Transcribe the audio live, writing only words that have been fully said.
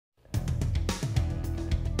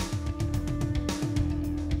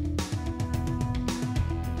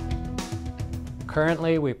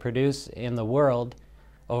Currently, we produce in the world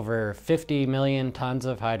over 50 million tons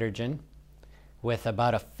of hydrogen, with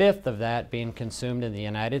about a fifth of that being consumed in the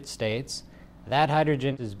United States. That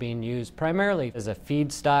hydrogen is being used primarily as a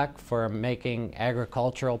feedstock for making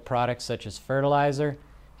agricultural products such as fertilizer,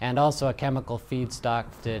 and also a chemical feedstock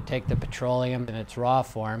to take the petroleum in its raw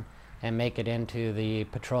form and make it into the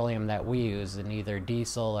petroleum that we use in either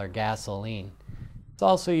diesel or gasoline. It's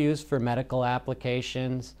also used for medical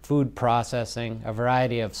applications, food processing, a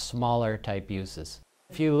variety of smaller type uses.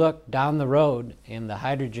 If you look down the road in the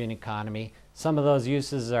hydrogen economy, some of those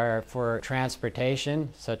uses are for transportation,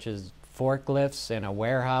 such as forklifts in a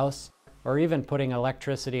warehouse, or even putting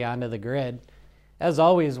electricity onto the grid. As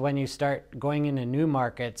always, when you start going into new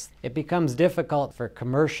markets, it becomes difficult for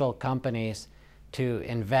commercial companies to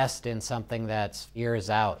invest in something that's years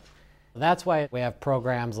out. That's why we have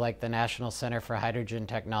programs like the National Center for Hydrogen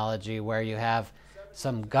Technology, where you have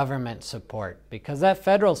some government support, because that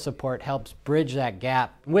federal support helps bridge that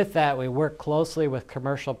gap. With that, we work closely with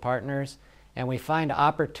commercial partners, and we find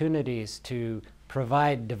opportunities to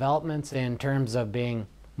provide developments in terms of being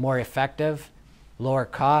more effective, lower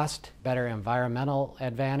cost, better environmental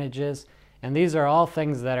advantages, and these are all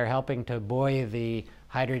things that are helping to buoy the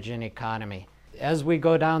hydrogen economy. As we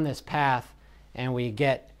go down this path and we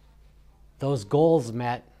get those goals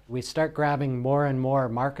met, we start grabbing more and more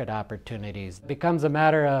market opportunities. It becomes a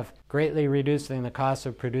matter of greatly reducing the cost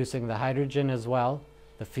of producing the hydrogen as well,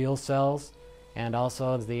 the fuel cells, and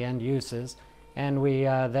also the end uses. And we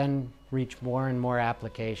then reach more and more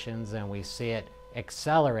applications, and we see it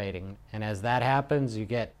accelerating. And as that happens, you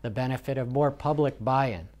get the benefit of more public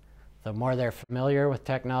buy-in. The more they're familiar with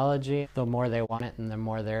technology, the more they want it and the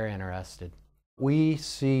more they're interested. We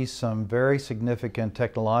see some very significant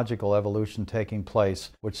technological evolution taking place,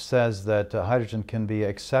 which says that hydrogen can be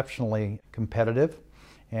exceptionally competitive.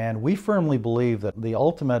 And we firmly believe that the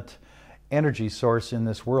ultimate energy source in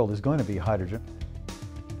this world is going to be hydrogen.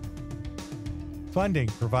 Funding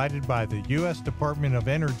provided by the U.S. Department of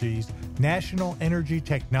Energy's National Energy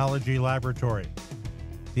Technology Laboratory,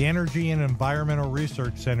 the Energy and Environmental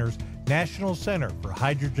Research Center's National Center for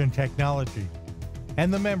Hydrogen Technology,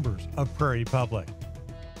 and the members of Prairie Public.